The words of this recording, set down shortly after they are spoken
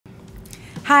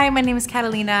Hi, my name is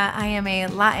Catalina. I am a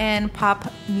Latin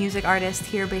pop music artist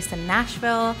here based in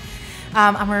Nashville.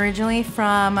 I'm originally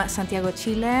from Santiago,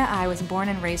 Chile. I was born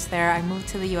and raised there. I moved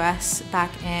to the US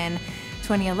back in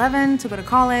 2011 to go to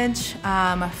college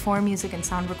for music and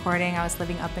sound recording. I was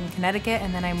living up in Connecticut,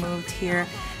 and then I moved here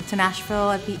to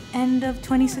Nashville at the end of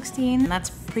 2016. And that's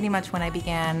pretty much when I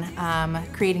began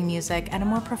creating music at a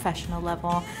more professional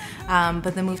level.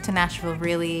 But the move to Nashville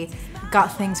really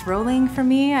got things rolling for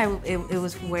me.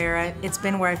 It's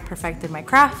been where I've perfected my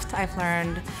craft. I've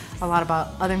learned a lot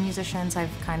about other musicians.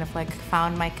 I've kind of like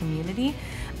found my community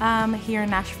here in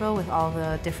Nashville with all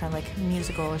the different like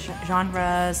musical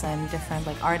genres and different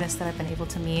like artists that I've been able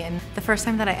to meet. And the first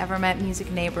time that I ever met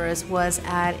music neighbors was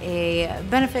at a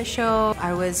benefit show.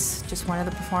 I was just one of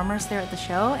the performers there at the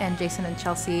show, and Jason and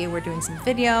Chelsea were doing some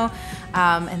video.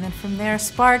 And then from there,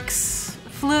 sparks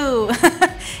flew.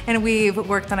 And we've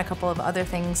worked on a couple of other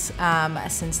things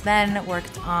since then.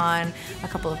 Worked on a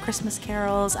couple of Christmas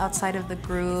carols outside of the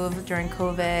groove during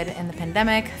COVID and the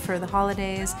pandemic for the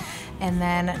holidays, and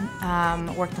then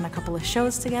worked on a couple of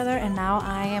shows together, and now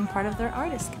I am part of their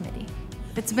artist committee.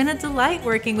 It's been a delight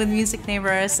working with music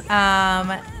neighbors.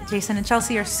 Jason and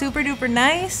Chelsea are super duper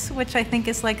nice, which I think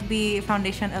is like the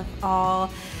foundation of all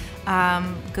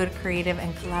good creative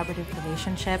and collaborative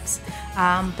relationships.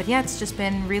 But yeah, it's just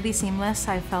been really seamless.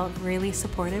 I felt really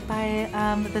supported by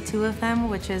the two of them,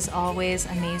 which is always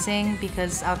amazing,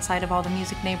 because outside of all the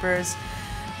music neighbors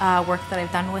work that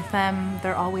I've done with them,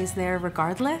 they're always there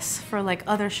regardless. For like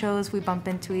other shows, we bump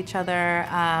into each other,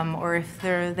 or if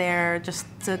they're there just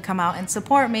to come out and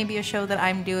support maybe a show that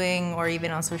I'm doing, or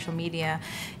even on social media.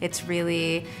 It's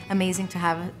really amazing to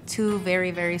have two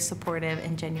very, very supportive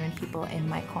and genuine people in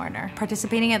my corner.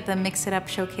 Participating at the Mix It Up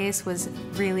showcase was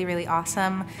really, really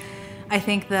awesome. I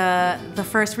think the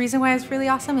first reason why it was really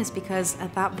awesome is because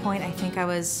at that point I think I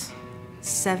was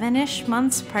 7-ish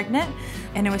months pregnant,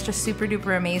 and it was just super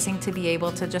duper amazing to be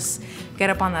able to just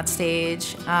get up on that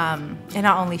stage and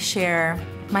not only share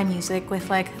my music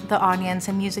with like the audience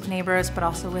and music neighbors, but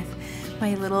also with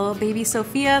my little baby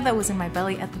Sophia that was in my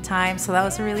belly at the time. So that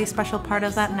was a really special part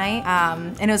of that night.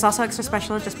 And it was also extra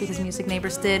special just because music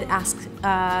neighbors did ask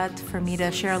for me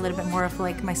to share a little bit more of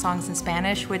like my songs in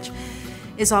Spanish, which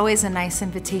is always a nice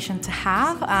invitation to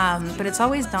have, but it's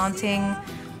always daunting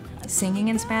singing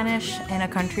in Spanish in a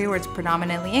country where it's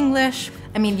predominantly English.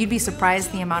 I mean, you'd be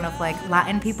surprised the amount of like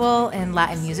Latin people and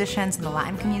Latin musicians in the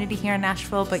Latin community here in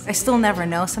Nashville, but I still never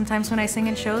know sometimes when I sing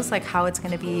in shows like how it's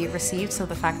going to be received. So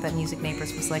the fact that Music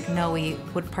Neighbors was like, no, we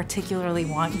would particularly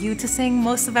want you to sing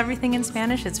most of everything in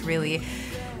Spanish, it's really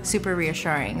super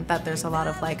reassuring that there's a lot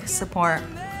of like support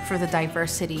for the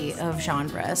diversity of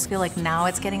genres. I feel like now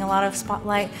it's getting a lot of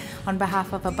spotlight on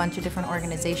behalf of a bunch of different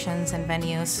organizations and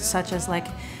venues, such as like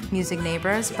Music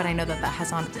Neighbors, but I know that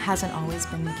hasn't always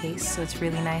been the case. So it's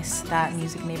really nice that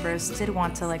Music Neighbors did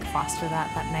want to like foster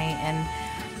that night, and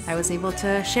I was able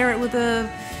to share it with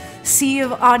a sea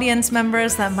of audience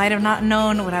members that might have not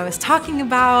known what I was talking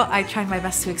about. I tried my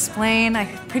best to explain.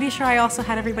 I'm pretty sure I also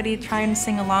had everybody try and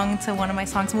sing along to one of my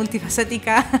songs,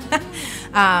 Multifacetica.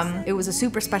 It was a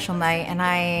super special night, and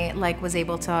I like was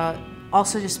able to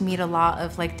also just meet a lot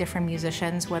of like different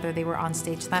musicians, whether they were on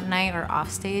stage that night or off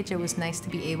stage. It was nice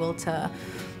to be able to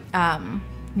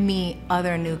meet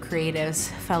other new creatives,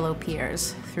 fellow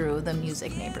peers, through the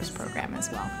Music Neighbors program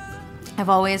as well. I've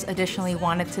always additionally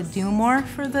wanted to do more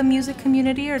for the music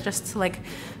community, or just to like,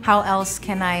 how else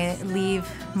can I leave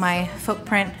my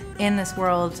footprint in this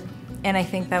world? And I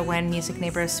think that when Music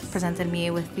Neighbors presented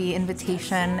me with the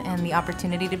invitation and the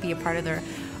opportunity to be a part of their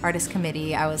artist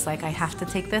committee, I was like, I have to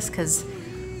take this, because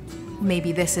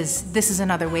maybe this is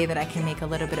another way that I can make a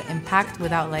little bit of impact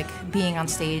without like being on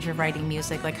stage or writing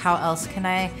music. Like, how else can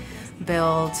I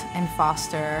build and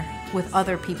foster with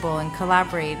other people and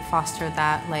collaborate, foster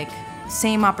that like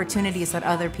same opportunities that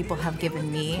other people have given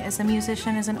me as a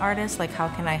musician, as an artist? Like, how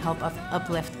can I help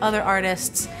uplift other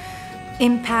artists,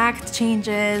 impact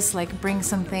changes, like bring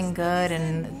something good?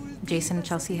 And Jason and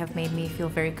Chelsea have made me feel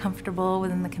very comfortable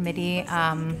within the committee.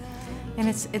 And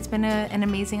it's been an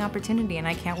amazing opportunity, and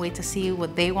I can't wait to see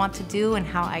what they want to do and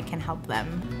how I can help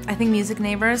them. I think music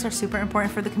neighbors are super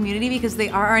important for the community because they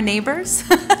are our neighbors.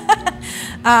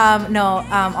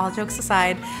 All jokes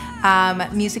aside,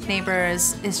 Music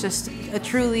Neighbors is just a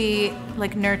truly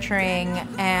like nurturing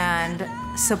and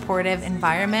supportive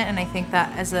environment, and I think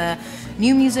that as a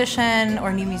new musician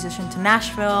to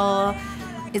Nashville,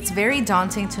 it's very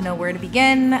daunting to know where to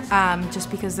begin, just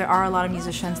because there are a lot of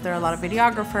musicians, there are a lot of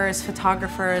videographers,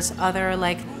 photographers, other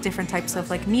like different types of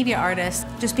like media artists.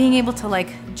 Just being able to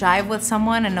like jive with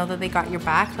someone and know that they got your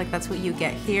back, like that's what you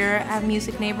get here at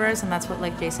Music Neighbors, and that's what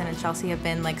like Jason and Chelsea have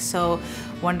been like so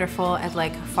wonderful at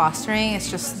like fostering. It's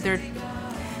just they're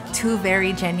two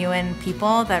very genuine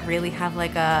people that really have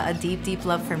like a deep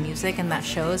love for music, and that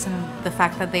shows. And the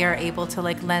fact that they are able to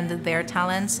like lend their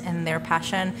talents and their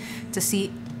passion to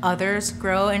see others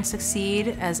grow and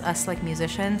succeed as us like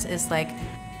musicians is like,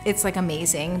 it's like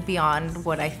amazing beyond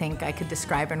what I think I could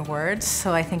describe in words.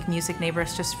 So I think Music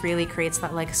Neighbors just really creates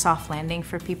that like soft landing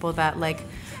for people that like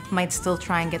might still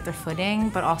try and get their footing,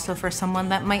 but also for someone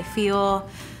that might feel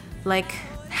like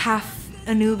half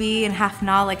a newbie and half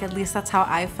not. Like at least that's how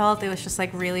I felt. It was just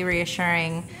like really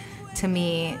reassuring to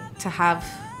me to have,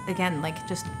 again, like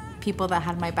just people that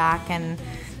had my back. And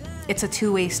it's a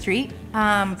two-way street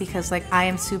because like I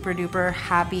am super duper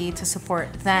happy to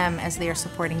support them as they are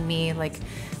supporting me. Like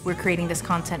we're creating this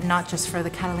content not just for the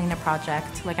Catalina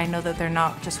project. Like I know that they're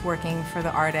not just working for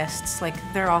the artists, like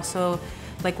they're also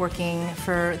like working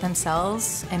for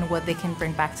themselves and what they can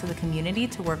bring back to the community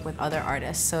to work with other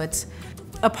artists. So it's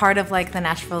a part of like the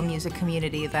Nashville music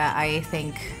community that I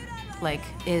think like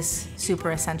is super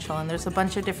essential. And there's a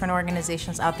bunch of different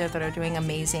organizations out there that are doing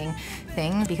amazing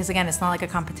things, because again, it's not like a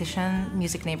competition.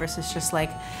 Music Neighbors is just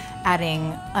like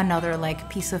adding another like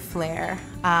piece of flair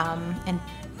and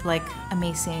like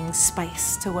amazing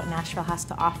spice to what Nashville has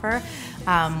to offer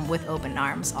with open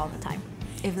arms all the time.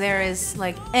 If there is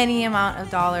like any amount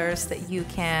of dollars that you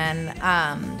can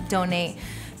donate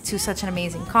to such an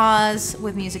amazing cause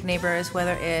with Music Neighbors,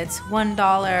 whether it's $1,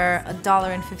 $1.50,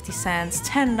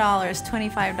 $10,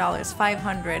 $25,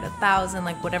 $500, $1,000,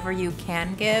 like whatever you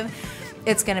can give,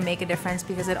 it's gonna make a difference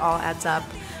because it all adds up.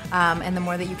 And the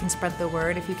more that you can spread the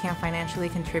word, if you can't financially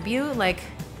contribute, like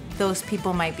those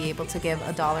people might be able to give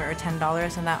 $1 or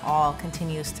 $10, and that all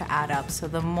continues to add up. So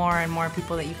the more and more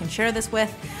people that you can share this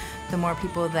with, the more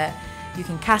people that you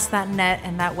can cast that net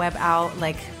and that web out,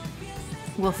 like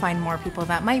we'll find more people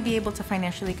that might be able to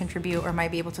financially contribute or might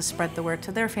be able to spread the word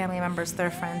to their family members, their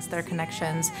friends, their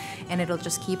connections, and it'll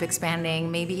just keep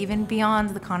expanding, maybe even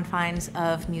beyond the confines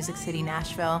of Music City,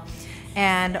 Nashville.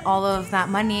 And all of that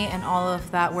money and all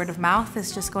of that word of mouth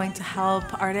is just going to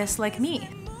help artists like me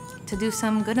to do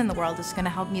some good in the world. It's going to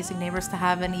help Music Neighbors to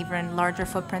have an even larger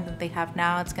footprint than they have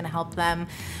now. It's going to help them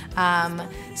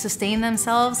sustain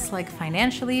themselves like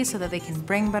financially so that they can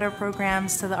bring better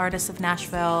programs to the artists of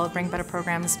Nashville, bring better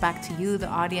programs back to you, the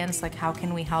audience. Like how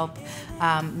can we help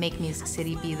make Music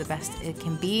City be the best it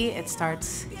can be? It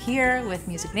starts here with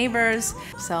Music Neighbors.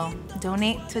 So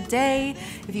donate today.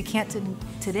 If you can't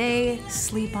today,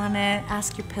 sleep on it,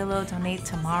 ask your pillow, donate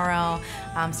tomorrow,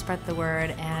 spread the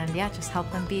word, and yeah, just help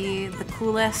them be the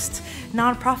coolest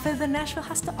nonprofit that Nashville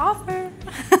has to offer.